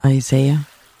Isaiah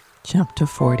chapter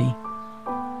 40.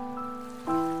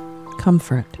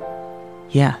 Comfort,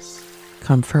 yes,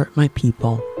 comfort my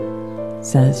people,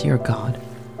 says your God.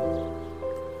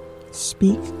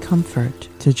 Speak comfort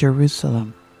to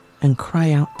Jerusalem and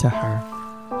cry out to her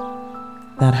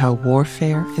that her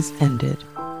warfare is ended,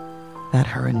 that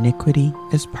her iniquity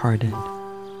is pardoned,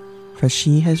 for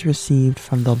she has received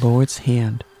from the Lord's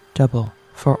hand double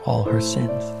for all her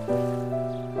sins.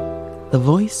 The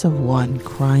voice of one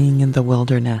crying in the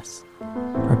wilderness,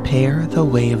 prepare the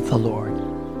way of the Lord.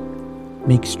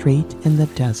 Make straight in the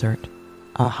desert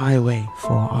a highway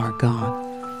for our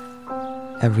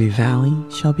God. Every valley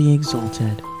shall be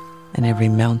exalted, and every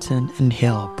mountain and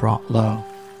hill brought low.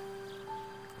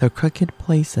 The crooked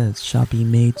places shall be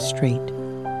made straight,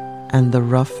 and the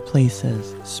rough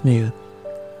places smooth.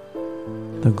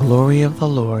 The glory of the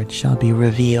Lord shall be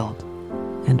revealed,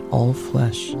 and all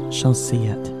flesh shall see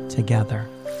it together.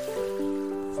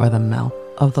 For the mouth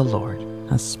of the Lord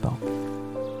has spoken.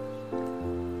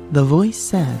 The voice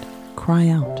said, cry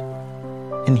out.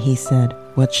 And he said,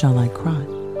 what shall I cry?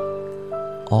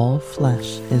 All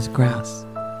flesh is grass,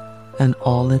 and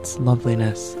all its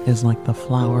loveliness is like the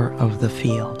flower of the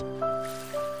field.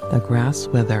 The grass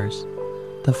withers,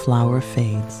 the flower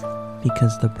fades,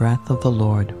 because the breath of the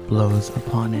Lord blows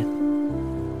upon it.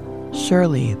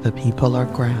 Surely the people are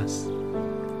grass.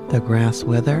 The grass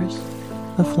withers,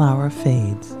 the flower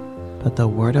fades, but the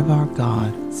word of our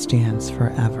God stands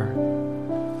forever.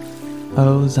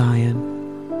 O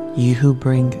Zion, you who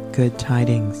bring good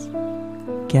tidings,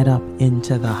 get up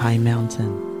into the high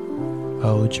mountain.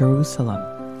 O Jerusalem,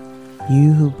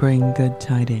 you who bring good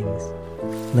tidings,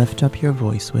 lift up your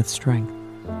voice with strength.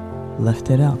 Lift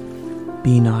it up,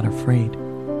 be not afraid.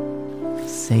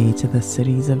 Say to the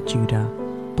cities of Judah,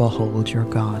 behold your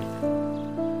God.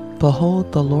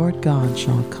 Behold, the Lord God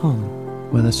shall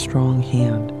come with a strong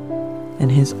hand,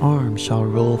 and his arm shall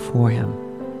rule for him.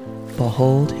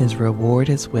 Behold, his reward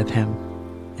is with him,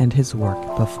 and his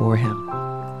work before him.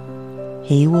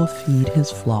 He will feed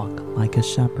his flock like a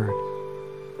shepherd.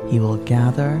 He will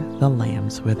gather the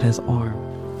lambs with his arm,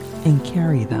 and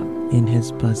carry them in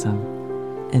his bosom,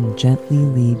 and gently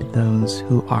lead those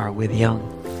who are with young.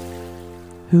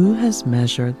 Who has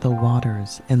measured the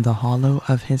waters in the hollow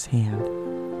of his hand,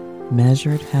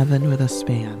 measured heaven with a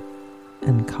span,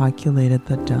 and calculated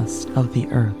the dust of the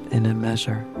earth in a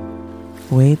measure,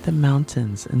 weighed the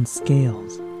mountains in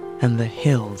scales, and the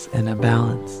hills in a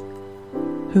balance?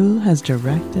 Who has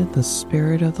directed the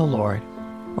Spirit of the Lord,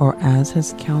 or as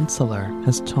his counselor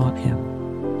has taught him?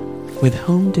 With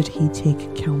whom did he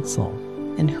take counsel,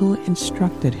 and who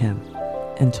instructed him,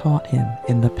 and taught him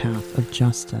in the path of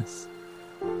justice?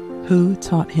 Who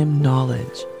taught him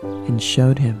knowledge, and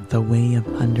showed him the way of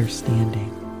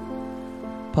understanding?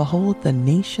 Behold, the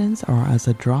nations are as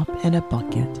a drop in a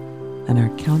bucket, and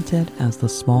are counted as the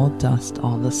small dust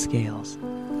on the scales.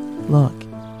 Look,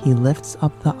 he lifts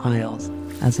up the isles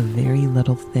as a very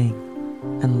little thing,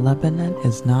 and Lebanon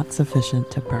is not sufficient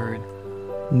to burn,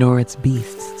 nor its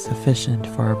beasts sufficient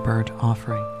for a burnt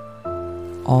offering.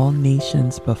 All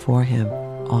nations before him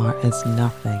are as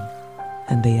nothing,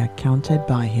 and they are counted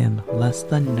by him less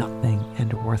than nothing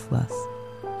and worthless.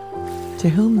 To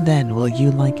whom then will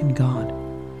you liken God?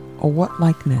 Or what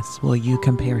likeness will you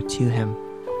compare to him?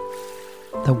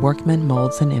 The workman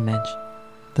molds an image,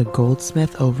 the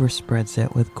goldsmith overspreads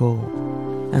it with gold,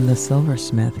 and the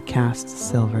silversmith casts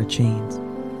silver chains.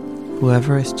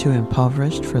 Whoever is too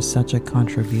impoverished for such a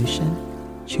contribution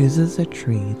chooses a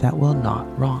tree that will not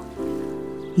rot.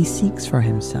 He seeks for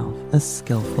himself a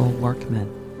skillful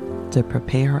workman, to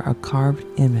prepare a carved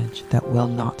image that will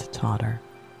not totter.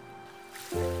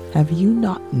 Have you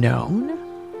not known?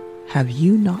 Have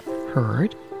you not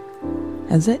heard?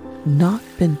 Has it not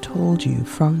been told you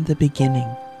from the beginning?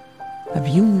 Have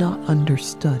you not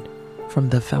understood from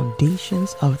the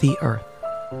foundations of the earth?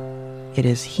 It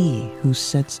is he who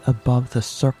sits above the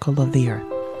circle of the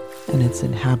earth, and its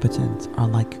inhabitants are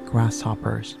like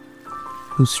grasshoppers,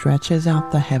 who stretches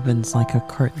out the heavens like a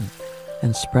curtain,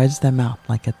 and spreads them out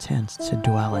like a tent to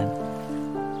dwell in.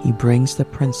 He brings the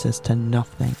princes to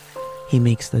nothing. He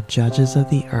makes the judges of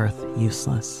the earth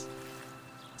useless.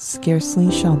 Scarcely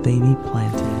shall they be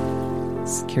planted,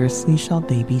 scarcely shall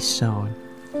they be sown,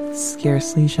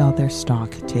 scarcely shall their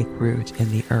stock take root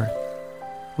in the earth,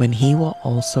 when he will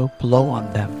also blow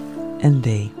on them, and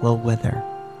they will wither,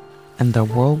 and the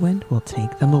whirlwind will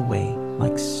take them away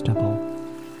like stubble.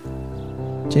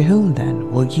 To whom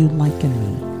then will you liken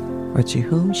me? Or to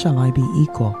whom shall I be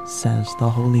equal, says the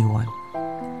Holy One?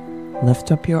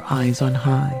 Lift up your eyes on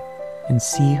high, and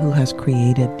see who has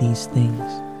created these things.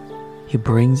 He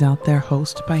brings out their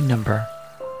host by number.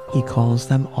 He calls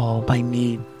them all by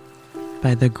name.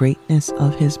 By the greatness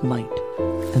of his might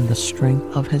and the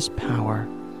strength of his power,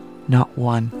 not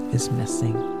one is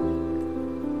missing.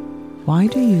 Why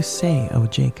do you say, O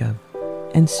Jacob,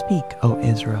 and speak, O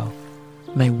Israel,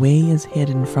 my way is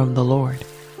hidden from the Lord,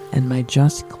 and my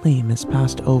just claim is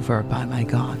passed over by my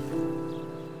God?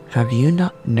 Have you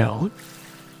not known?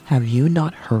 Have you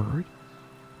not heard?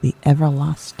 The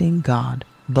everlasting God,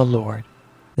 the Lord,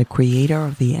 the creator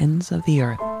of the ends of the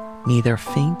earth, neither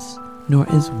faints nor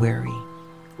is weary.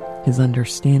 His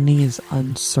understanding is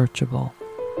unsearchable.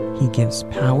 He gives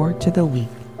power to the weak,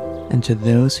 and to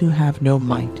those who have no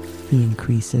might he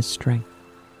increases strength.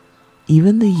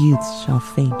 Even the youths shall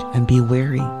faint and be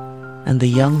weary, and the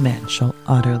young men shall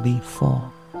utterly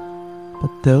fall.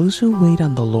 But those who wait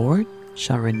on the Lord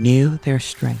shall renew their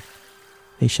strength.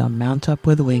 They shall mount up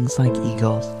with wings like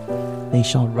eagles. They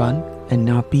shall run and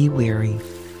not be weary.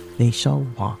 They shall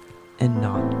walk and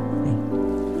not faint.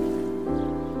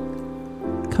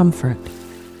 Comfort,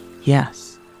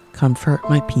 yes, comfort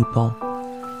my people,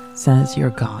 says your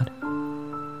God.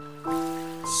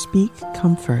 Speak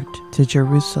comfort to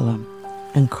Jerusalem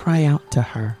and cry out to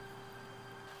her,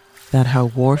 that her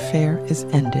warfare is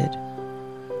ended,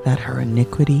 that her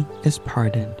iniquity is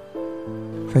pardoned.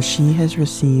 For she has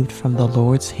received from the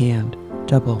Lord's hand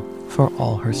double for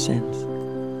all her sins.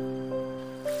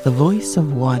 The voice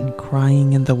of one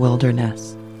crying in the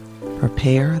wilderness,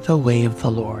 prepare the way of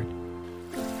the Lord.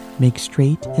 Make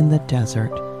straight in the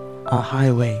desert a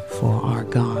highway for our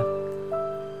God.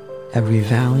 Every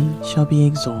valley shall be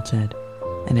exalted,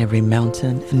 and every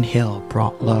mountain and hill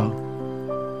brought low.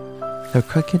 The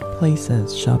crooked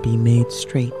places shall be made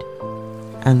straight,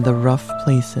 and the rough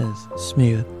places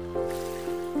smooth.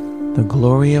 The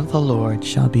glory of the Lord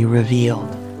shall be revealed,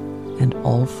 and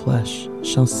all flesh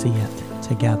shall see it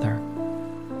together.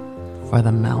 For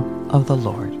the mouth of the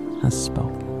Lord has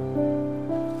spoken.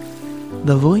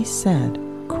 The voice said,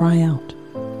 cry out.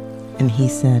 And he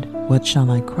said, what shall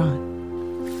I cry?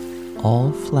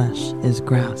 All flesh is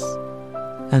grass,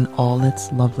 and all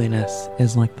its loveliness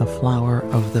is like the flower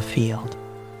of the field.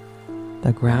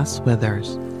 The grass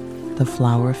withers, the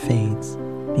flower fades,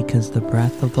 because the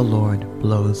breath of the Lord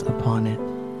blows upon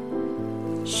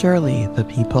it. Surely the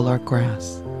people are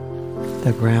grass.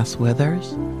 The grass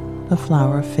withers, the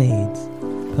flower fades,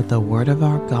 but the word of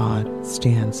our God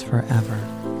stands forever.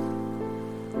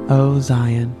 O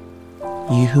Zion,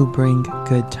 you who bring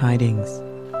good tidings,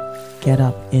 get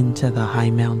up into the high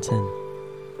mountain.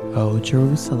 O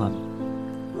Jerusalem,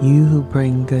 you who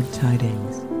bring good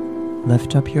tidings,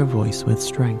 lift up your voice with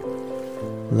strength.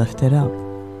 Lift it up.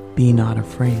 Be not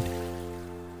afraid.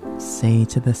 Say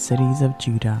to the cities of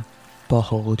Judah,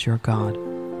 behold your God.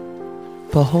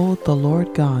 Behold, the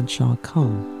Lord God shall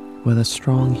come with a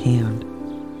strong hand,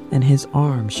 and his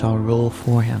arm shall rule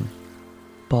for him.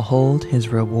 Behold, his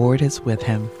reward is with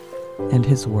him, and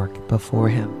his work before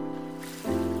him.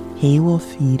 He will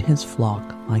feed his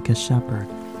flock like a shepherd.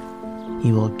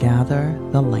 He will gather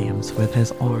the lambs with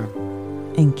his arm,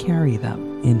 and carry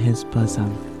them in his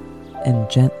bosom, and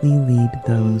gently lead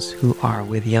those who are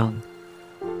with young.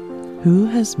 Who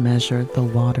has measured the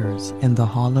waters in the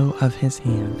hollow of his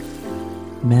hand,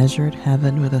 measured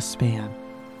heaven with a span,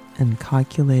 and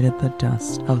calculated the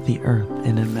dust of the earth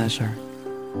in a measure,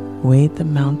 weighed the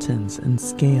mountains in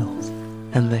scales,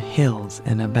 and the hills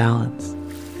in a balance?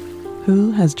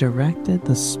 Who has directed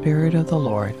the Spirit of the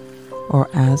Lord, or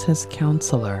as his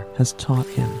counselor has taught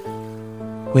him?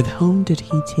 With whom did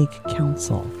he take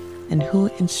counsel, and who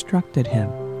instructed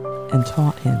him and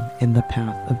taught him in the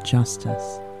path of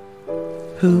justice?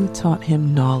 Who taught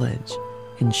him knowledge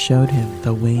and showed him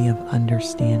the way of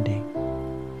understanding?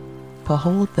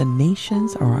 Behold, the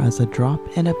nations are as a drop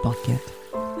in a bucket,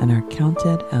 and are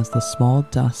counted as the small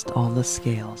dust on the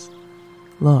scales.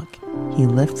 Look, he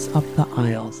lifts up the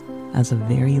isles as a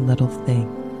very little thing,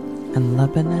 and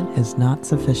Lebanon is not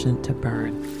sufficient to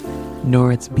burn,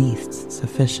 nor its beasts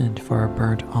sufficient for a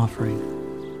burnt offering.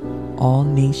 All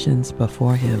nations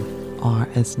before him are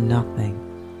as nothing,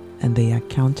 and they are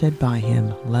counted by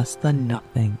him less than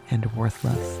nothing and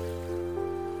worthless.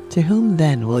 To whom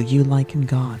then will you liken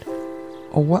God?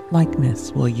 Or what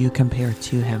likeness will you compare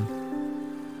to him?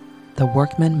 The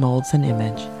workman molds an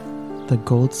image, the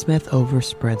goldsmith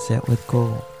overspreads it with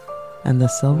gold, and the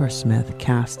silversmith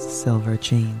casts silver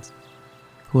chains.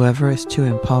 Whoever is too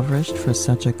impoverished for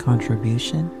such a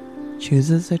contribution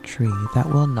chooses a tree that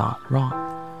will not rot.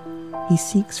 He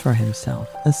seeks for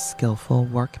himself a skillful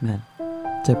workman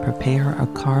to prepare a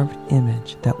carved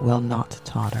image that will not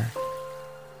totter.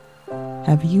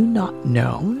 Have you not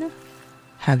known?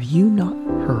 Have you not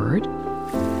heard?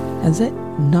 Has it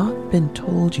not been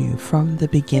told you from the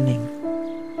beginning?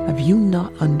 Have you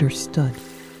not understood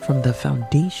from the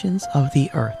foundations of the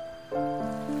earth?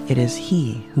 It is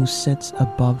He who sits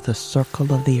above the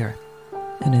circle of the earth,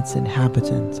 and its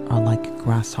inhabitants are like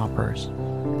grasshoppers,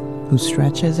 who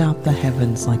stretches out the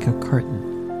heavens like a curtain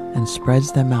and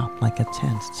spreads them out like a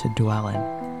tent to dwell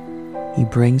in. He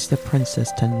brings the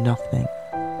princes to nothing.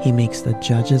 He makes the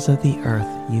judges of the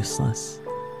earth useless.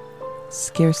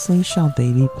 Scarcely shall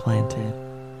they be planted,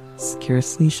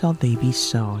 scarcely shall they be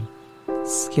sown,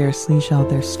 scarcely shall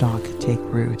their stalk take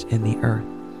root in the earth,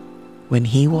 when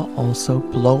He will also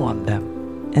blow on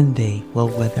them, and they will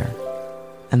wither,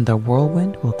 and the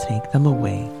whirlwind will take them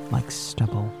away like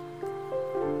stubble.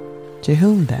 To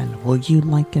whom then will you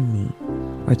liken me,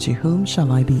 or to whom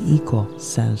shall I be equal,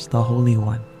 says the Holy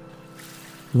One?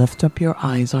 Lift up your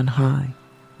eyes on high,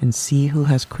 and see who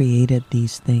has created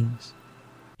these things.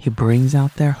 He brings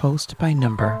out their host by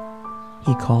number.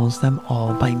 He calls them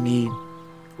all by name.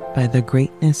 By the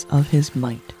greatness of His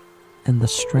might and the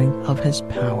strength of His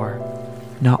power,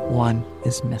 not one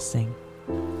is missing.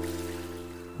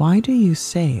 Why do you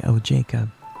say, O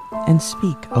Jacob, and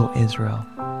speak, O Israel,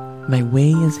 my way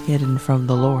is hidden from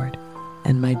the Lord,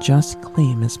 and my just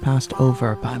claim is passed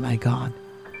over by my God?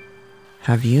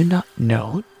 Have you not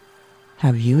known?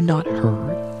 Have you not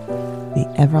heard?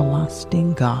 The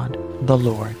everlasting God, the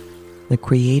Lord, the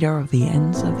Creator of the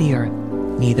ends of the earth,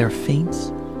 neither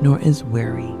faints nor is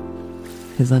weary.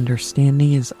 His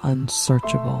understanding is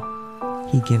unsearchable.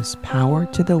 He gives power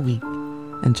to the weak,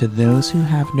 and to those who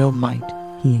have no might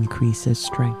He increases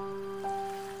strength.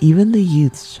 Even the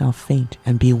youths shall faint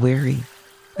and be weary,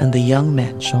 and the young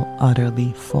men shall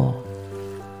utterly fall.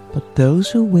 But those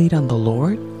who wait on the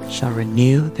Lord shall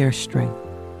renew their strength.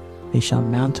 They shall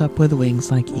mount up with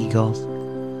wings like eagles.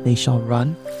 They shall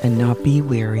run and not be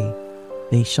weary.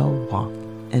 They shall walk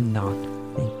and not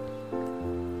faint.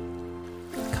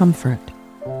 Comfort,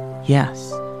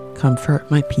 yes, comfort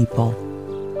my people,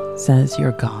 says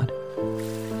your God.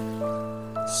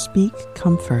 Speak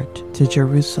comfort to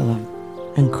Jerusalem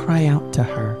and cry out to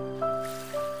her,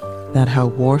 that her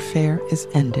warfare is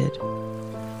ended,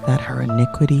 that her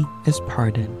iniquity is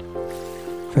pardoned.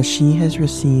 For she has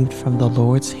received from the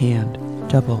Lord's hand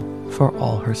double for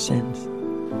all her sins.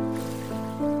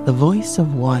 The voice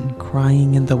of one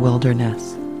crying in the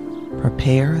wilderness,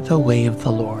 prepare the way of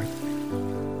the Lord.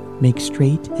 Make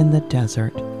straight in the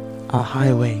desert a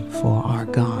highway for our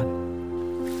God.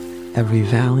 Every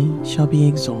valley shall be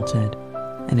exalted,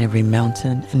 and every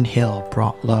mountain and hill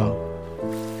brought low.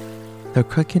 The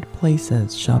crooked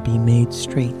places shall be made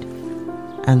straight,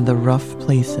 and the rough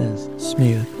places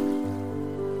smooth.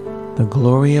 The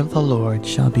glory of the Lord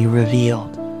shall be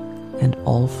revealed, and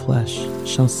all flesh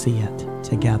shall see it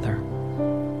together.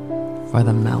 For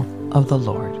the mouth of the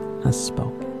Lord has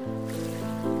spoken.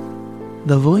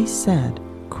 The voice said,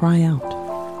 cry out.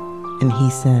 And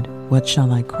He said, what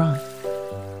shall I cry?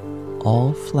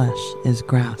 All flesh is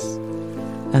grass,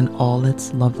 and all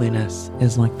its loveliness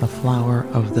is like the flower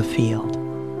of the field.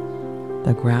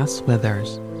 The grass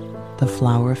withers, the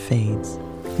flower fades,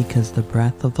 because the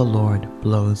breath of the Lord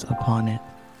blows upon it.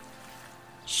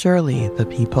 Surely the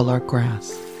people are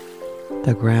grass.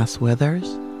 The grass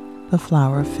withers, the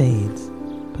flower fades,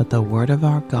 but the word of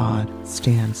our God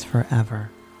stands forever.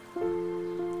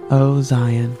 O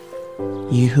Zion,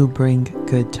 you who bring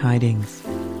good tidings,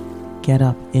 get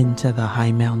up into the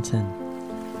high mountain.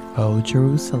 O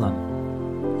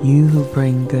Jerusalem, you who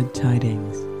bring good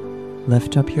tidings,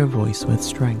 lift up your voice with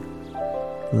strength.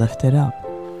 Lift it up,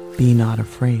 be not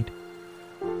afraid.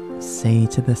 Say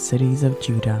to the cities of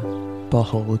Judah,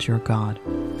 behold your God.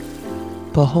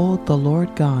 Behold, the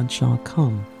Lord God shall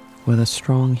come with a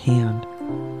strong hand,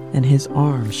 and His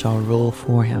arm shall rule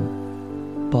for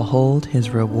Him. Behold, His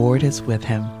reward is with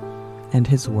Him, and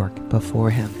His work before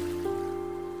Him.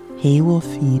 He will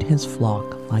feed His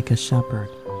flock like a shepherd.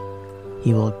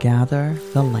 He will gather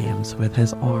the lambs with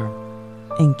His arm,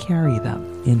 and carry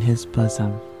them in His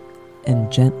bosom,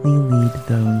 and gently lead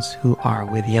those who are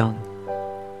with young.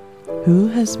 Who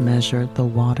has measured the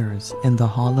waters in the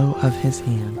hollow of His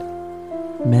hand,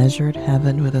 measured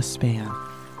heaven with a span,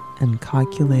 and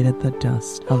calculated the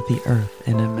dust of the earth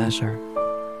in a measure,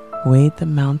 weighed the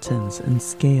mountains in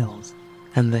scales,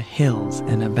 and the hills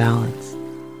in a balance?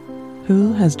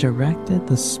 Who has directed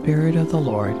the Spirit of the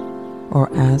Lord,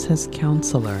 or as His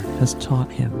counselor has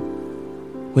taught Him?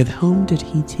 With whom did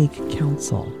He take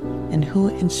counsel, and who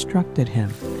instructed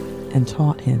Him, and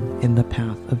taught Him in the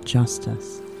path of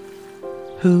justice?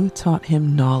 Who taught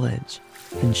Him knowledge,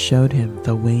 and showed Him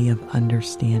the way of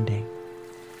understanding?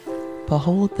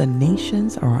 Behold, the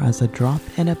nations are as a drop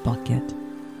in a bucket,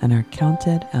 and are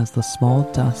counted as the small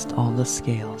dust on the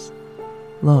scales.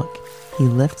 Look, he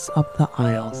lifts up the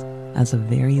isles as a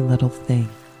very little thing,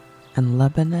 and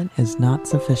Lebanon is not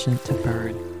sufficient to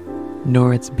burn,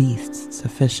 nor its beasts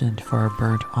sufficient for a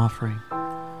burnt offering.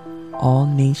 All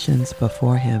nations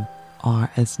before him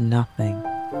are as nothing,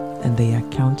 and they are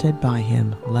counted by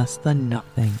him less than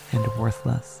nothing and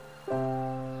worthless.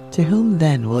 To whom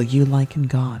then will you liken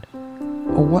God?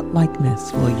 Or what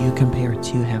likeness will you compare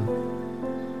to him?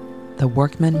 The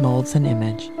workman molds an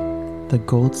image, the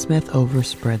goldsmith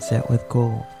overspreads it with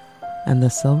gold, and the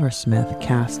silversmith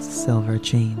casts silver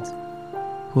chains.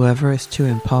 Whoever is too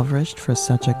impoverished for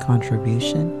such a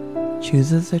contribution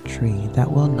chooses a tree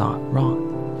that will not rot.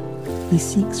 He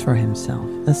seeks for himself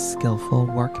a skillful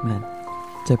workman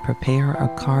to prepare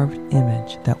a carved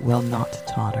image that will not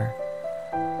totter.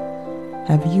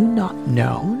 Have you not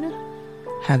known?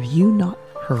 Have you not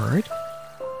heard?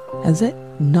 Has it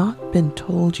not been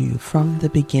told you from the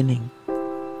beginning?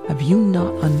 Have you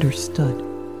not understood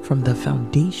from the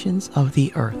foundations of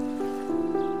the earth?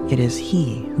 It is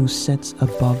he who sits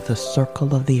above the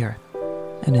circle of the earth,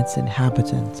 and its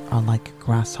inhabitants are like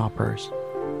grasshoppers,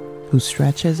 who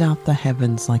stretches out the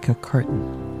heavens like a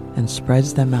curtain and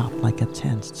spreads them out like a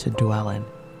tent to dwell in.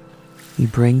 He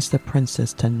brings the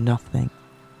princes to nothing.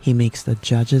 He makes the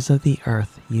judges of the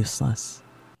earth useless.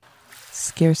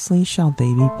 Scarcely shall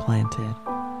they be planted,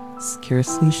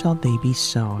 scarcely shall they be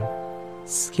sown,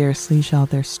 scarcely shall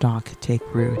their stock take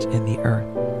root in the earth,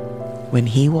 when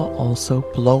he will also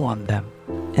blow on them,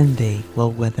 and they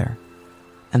will wither,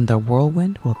 and the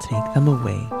whirlwind will take them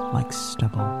away like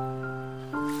stubble.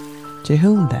 To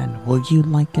whom then will you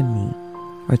liken me,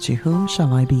 or to whom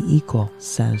shall I be equal,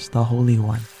 says the Holy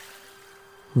One?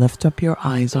 Lift up your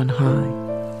eyes on high,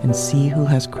 and see who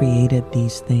has created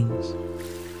these things.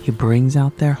 He brings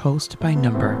out their host by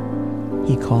number.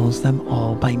 He calls them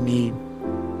all by name.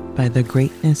 By the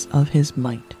greatness of his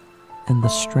might and the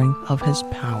strength of his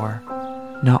power,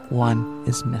 not one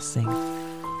is missing.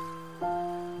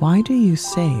 Why do you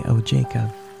say, O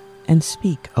Jacob, and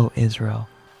speak, O Israel,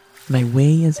 my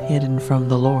way is hidden from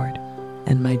the Lord,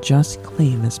 and my just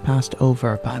claim is passed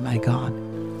over by my God?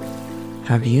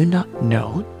 Have you not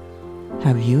known?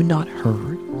 Have you not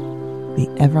heard? The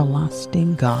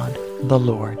everlasting God, the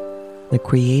Lord, the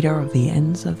creator of the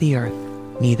ends of the earth,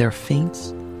 neither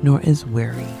faints nor is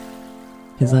weary.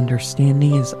 His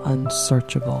understanding is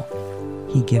unsearchable.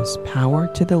 He gives power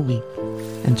to the weak,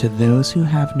 and to those who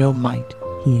have no might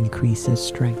he increases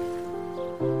strength.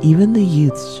 Even the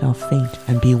youths shall faint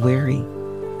and be weary,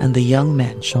 and the young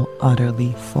men shall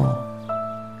utterly fall.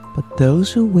 But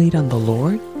those who wait on the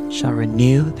Lord shall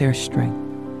renew their strength.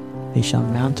 They shall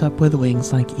mount up with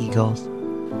wings like eagles.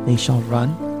 They shall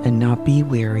run and not be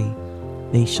weary.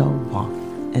 They shall walk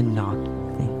and not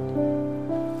faint.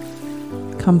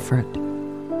 Comfort,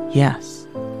 yes,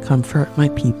 comfort my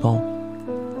people,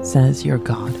 says your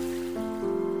God.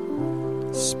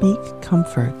 Speak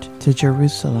comfort to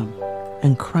Jerusalem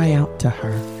and cry out to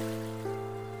her,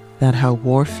 that her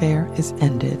warfare is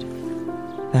ended,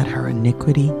 that her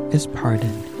iniquity is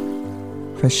pardoned.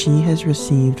 For she has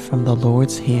received from the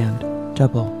Lord's hand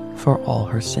double for all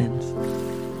her sins.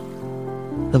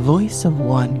 The voice of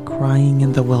one crying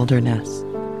in the wilderness,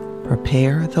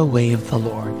 prepare the way of the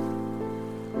Lord.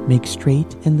 Make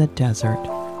straight in the desert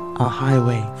a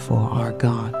highway for our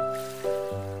God.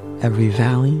 Every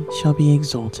valley shall be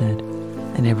exalted,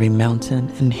 and every mountain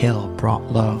and hill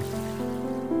brought low.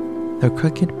 The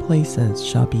crooked places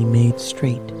shall be made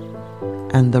straight,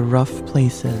 and the rough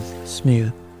places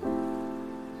smooth.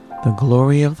 The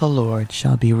glory of the Lord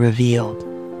shall be revealed,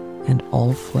 and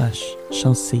all flesh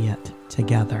shall see it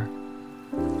together.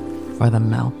 For the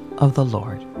mouth of the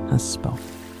Lord has spoken.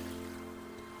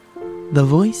 The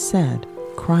voice said,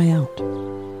 cry out.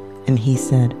 And he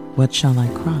said, what shall I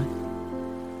cry?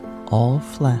 All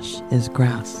flesh is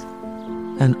grass,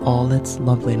 and all its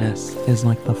loveliness is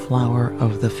like the flower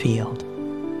of the field.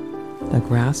 The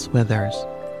grass withers,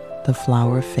 the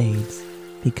flower fades,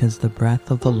 because the breath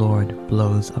of the Lord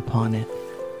blows upon it.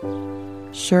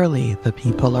 Surely the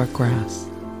people are grass.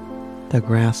 The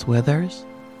grass withers,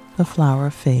 the flower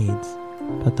fades,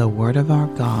 but the word of our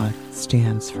God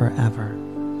stands forever.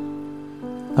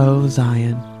 O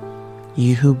Zion,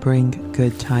 you who bring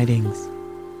good tidings,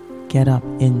 get up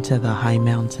into the high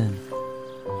mountain.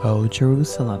 O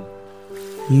Jerusalem,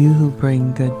 you who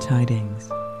bring good tidings,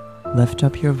 lift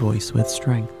up your voice with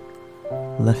strength.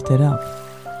 Lift it up,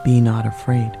 be not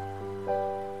afraid.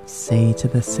 Say to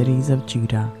the cities of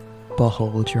Judah,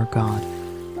 behold your God.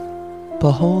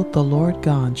 Behold, the Lord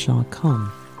God shall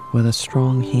come with a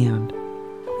strong hand,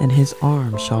 and his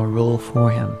arm shall rule for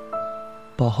him.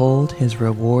 Behold, his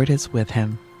reward is with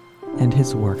him, and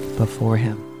his work before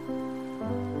him.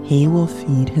 He will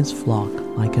feed his flock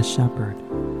like a shepherd.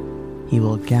 He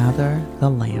will gather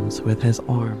the lambs with his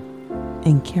arm,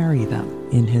 and carry them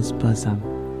in his bosom,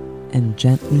 and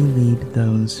gently lead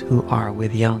those who are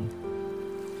with young.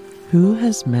 Who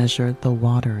has measured the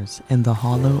waters in the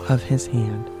hollow of his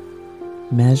hand,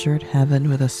 measured heaven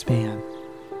with a span,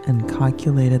 and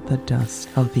calculated the dust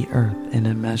of the earth in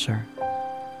a measure,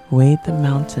 weighed the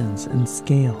mountains in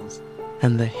scales,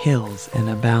 and the hills in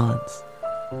a balance?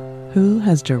 Who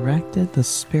has directed the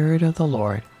Spirit of the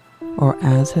Lord, or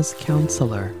as his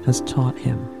counselor has taught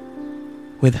him?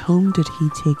 With whom did he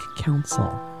take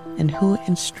counsel, and who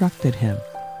instructed him,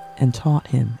 and taught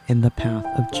him in the path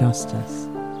of justice?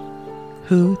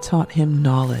 Who taught him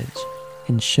knowledge,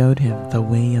 and showed him the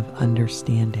way of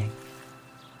understanding?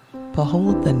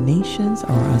 Behold, the nations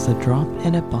are as a drop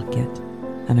in a bucket,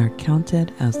 and are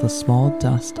counted as the small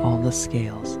dust on the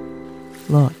scales.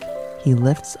 Look, he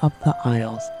lifts up the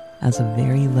isles as a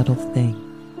very little thing,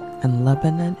 and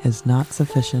Lebanon is not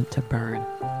sufficient to burn,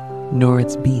 nor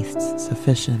its beasts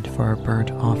sufficient for a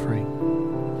burnt offering.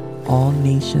 All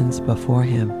nations before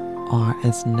him are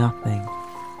as nothing,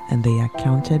 and they are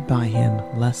counted by him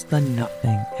less than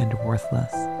nothing and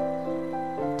worthless.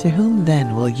 To whom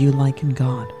then will you liken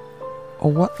God?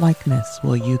 Or what likeness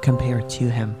will you compare to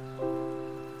him?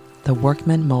 The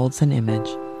workman molds an image,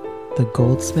 the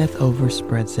goldsmith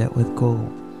overspreads it with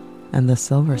gold, and the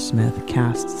silversmith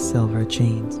casts silver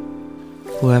chains.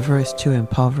 Whoever is too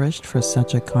impoverished for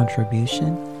such a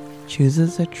contribution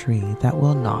chooses a tree that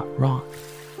will not rot.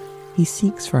 He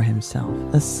seeks for himself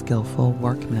a skillful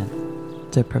workman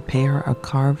to prepare a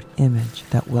carved image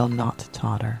that will not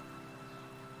totter.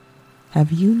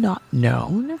 Have you not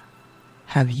known?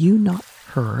 Have you not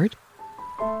heard?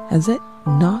 Has it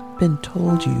not been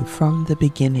told you from the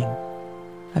beginning?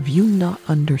 Have you not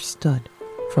understood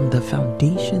from the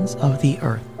foundations of the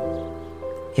earth?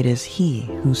 It is he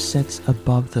who sits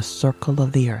above the circle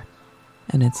of the earth,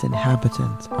 and its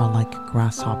inhabitants are like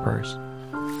grasshoppers,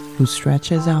 who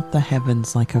stretches out the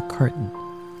heavens like a curtain,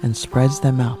 and spreads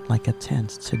them out like a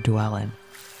tent to dwell in.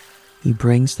 He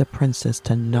brings the princes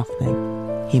to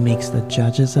nothing. He makes the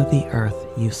judges of the earth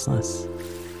useless.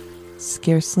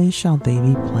 Scarcely shall they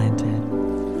be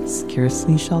planted,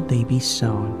 scarcely shall they be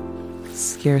sown,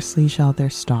 scarcely shall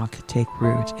their stock take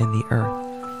root in the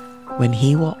earth, when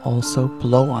he will also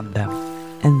blow on them,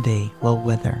 and they will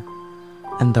wither,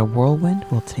 and the whirlwind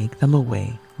will take them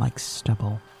away like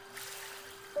stubble.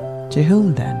 To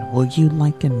whom then will you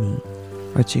liken me,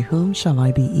 or to whom shall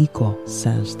I be equal,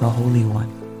 says the Holy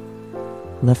One?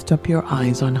 Lift up your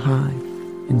eyes on high,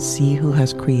 and see who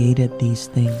has created these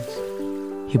things.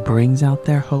 He brings out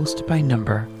their host by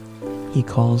number. He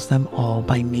calls them all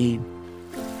by name.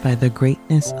 By the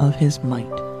greatness of his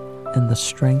might and the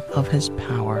strength of his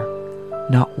power,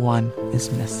 not one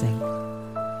is missing.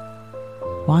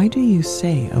 Why do you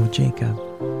say, O Jacob,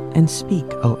 and speak,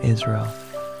 O Israel,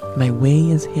 my way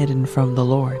is hidden from the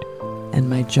Lord, and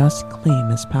my just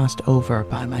claim is passed over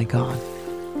by my God?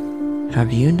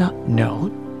 Have you not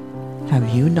known? Have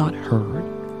you not heard?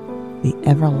 The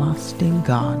everlasting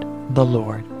God, the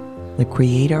Lord, the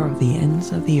creator of the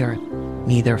ends of the earth,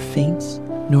 neither faints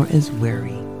nor is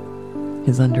weary.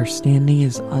 His understanding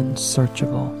is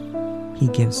unsearchable. He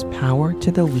gives power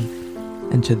to the weak,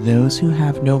 and to those who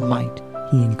have no might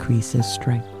he increases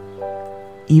strength.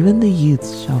 Even the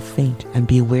youths shall faint and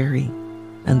be weary,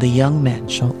 and the young men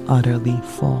shall utterly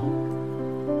fall.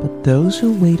 But those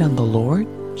who wait on the Lord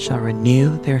shall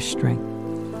renew their strength.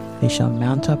 They shall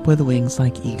mount up with wings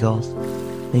like eagles.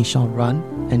 They shall run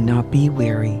and not be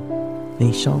weary.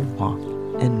 They shall walk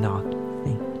and not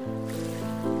faint.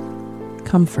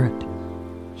 Comfort,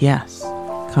 yes,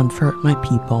 comfort my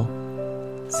people,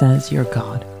 says your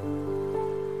God.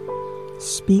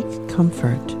 Speak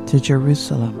comfort to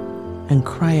Jerusalem and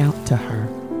cry out to her,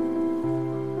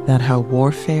 that her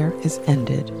warfare is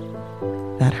ended,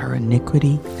 that her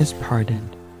iniquity is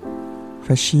pardoned.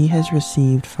 For she has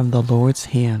received from the Lord's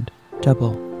hand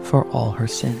double for all her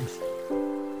sins.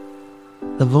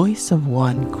 The voice of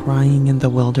one crying in the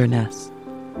wilderness,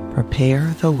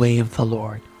 prepare the way of the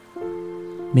Lord.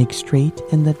 Make straight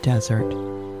in the desert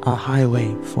a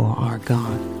highway for our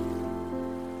God.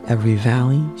 Every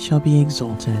valley shall be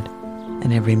exalted,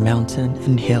 and every mountain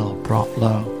and hill brought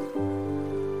low.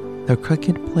 The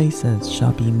crooked places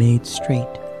shall be made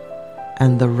straight,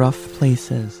 and the rough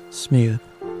places smooth.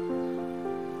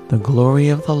 The glory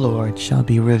of the Lord shall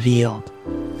be revealed,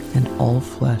 and all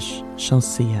flesh shall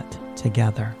see it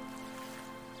together.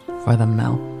 For the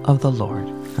mouth of the Lord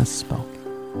has spoken.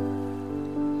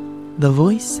 The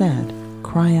voice said,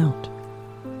 cry out.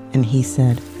 And he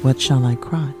said, What shall I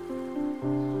cry?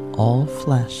 All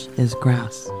flesh is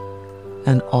grass,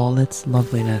 and all its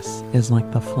loveliness is like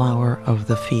the flower of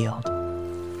the field.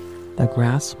 The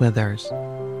grass withers,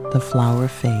 the flower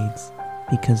fades,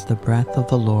 because the breath of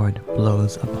the Lord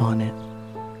blows upon it.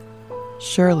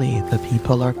 Surely the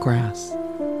people are grass.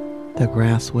 The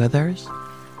grass withers,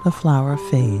 the flower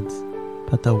fades,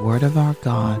 but the word of our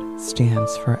God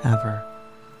stands forever.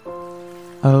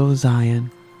 O Zion,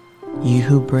 you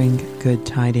who bring good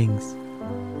tidings,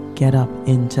 get up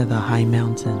into the high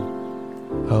mountain.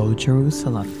 O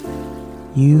Jerusalem,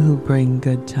 you who bring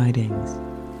good tidings,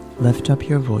 lift up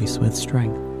your voice with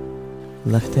strength.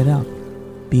 Lift it up,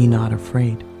 be not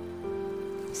afraid.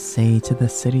 Say to the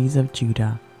cities of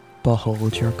Judah,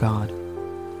 Behold your God.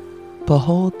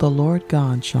 Behold, the Lord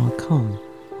God shall come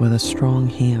with a strong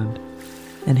hand,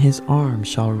 and his arm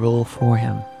shall rule for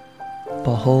him.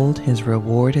 Behold, his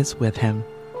reward is with him,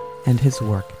 and his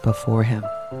work before him.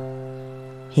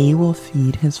 He will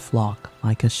feed his flock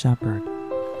like a shepherd.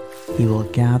 He will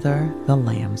gather the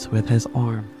lambs with his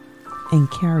arm, and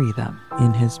carry them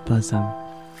in his bosom,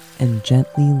 and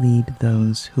gently lead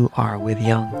those who are with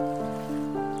young.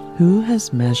 Who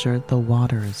has measured the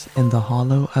waters in the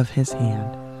hollow of his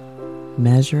hand,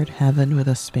 measured heaven with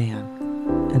a span,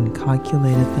 and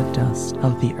calculated the dust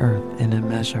of the earth in a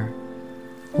measure,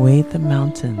 weighed the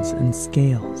mountains in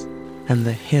scales, and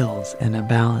the hills in a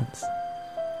balance?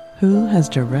 Who has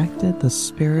directed the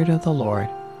Spirit of the Lord,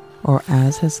 or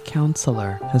as his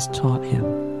counselor has taught him?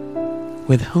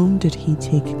 With whom did he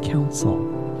take counsel,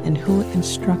 and who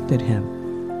instructed him,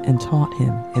 and taught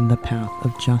him in the path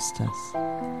of justice?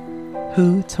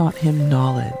 Who taught him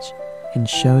knowledge, and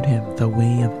showed him the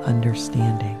way of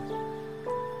understanding?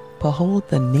 Behold,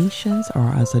 the nations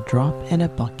are as a drop in a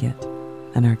bucket,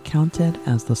 and are counted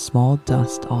as the small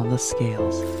dust on the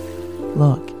scales.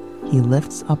 Look, he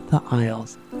lifts up the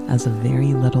isles as a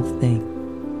very little thing,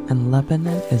 and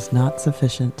Lebanon is not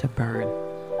sufficient to burn,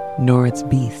 nor its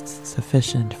beasts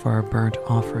sufficient for a burnt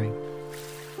offering.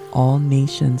 All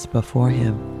nations before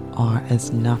him are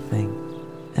as nothing,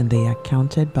 and they are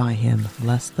counted by him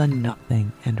less than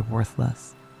nothing and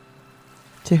worthless.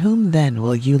 To whom then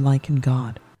will you liken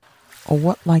God? Or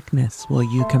what likeness will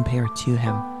you compare to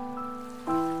him?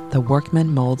 The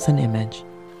workman molds an image,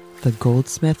 the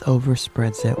goldsmith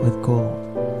overspreads it with gold,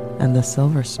 and the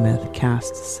silversmith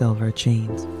casts silver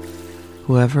chains.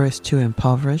 Whoever is too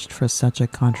impoverished for such a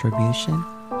contribution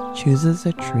chooses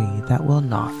a tree that will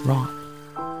not rot.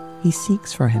 He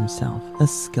seeks for himself a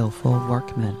skillful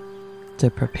workman to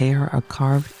prepare a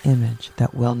carved image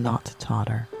that will not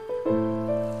totter.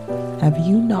 Have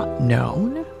you not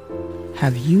known?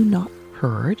 Have you not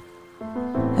heard?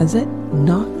 Has it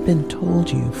not been told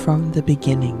you from the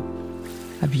beginning?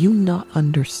 Have you not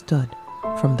understood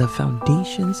from the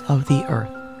foundations of the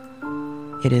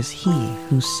earth? It is he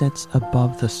who sits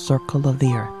above the circle of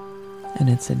the earth, and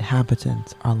its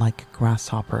inhabitants are like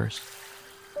grasshoppers,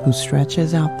 who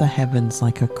stretches out the heavens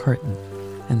like a curtain,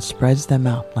 and spreads them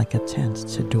out like a tent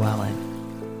to dwell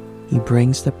in. He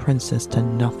brings the princes to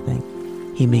nothing.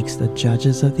 He makes the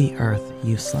judges of the earth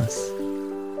useless.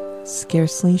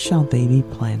 Scarcely shall they be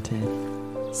planted,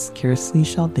 scarcely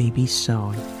shall they be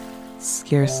sown,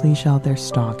 scarcely shall their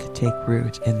stalk take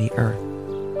root in the earth,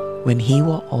 when he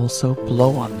will also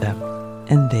blow on them,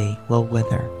 and they will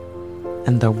wither,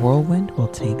 and the whirlwind will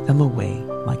take them away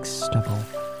like stubble.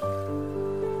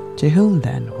 To whom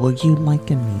then will you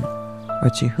liken me, or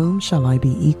to whom shall I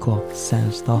be equal,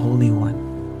 says the Holy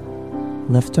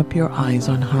One? Lift up your eyes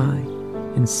on high,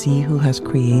 and see who has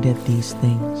created these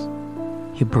things.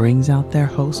 He brings out their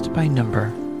host by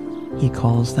number. He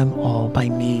calls them all by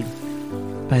name.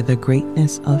 By the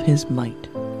greatness of his might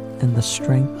and the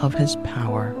strength of his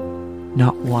power,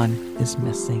 not one is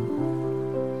missing.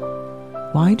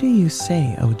 Why do you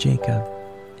say, O Jacob,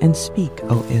 and speak,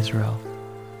 O Israel,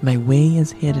 my way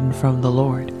is hidden from the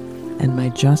Lord, and my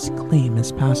just claim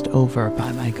is passed over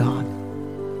by my God?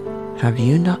 Have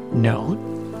you not known?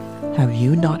 Have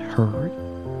you not heard?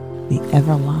 The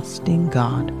everlasting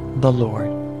God, the Lord,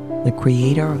 the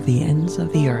creator of the ends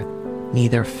of the earth,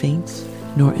 neither faints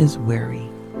nor is weary.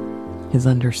 His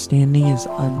understanding is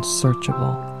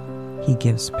unsearchable. He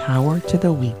gives power to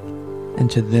the weak, and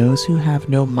to those who have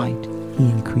no might he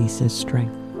increases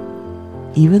strength.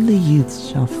 Even the youths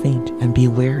shall faint and be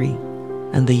weary,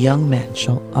 and the young men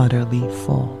shall utterly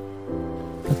fall.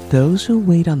 But those who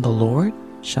wait on the Lord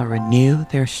shall renew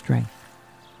their strength.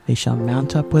 They shall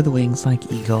mount up with wings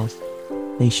like eagles.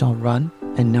 They shall run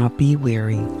and not be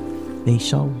weary. They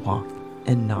shall walk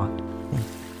and not faint.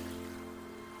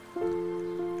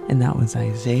 And that was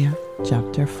Isaiah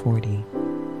chapter 40.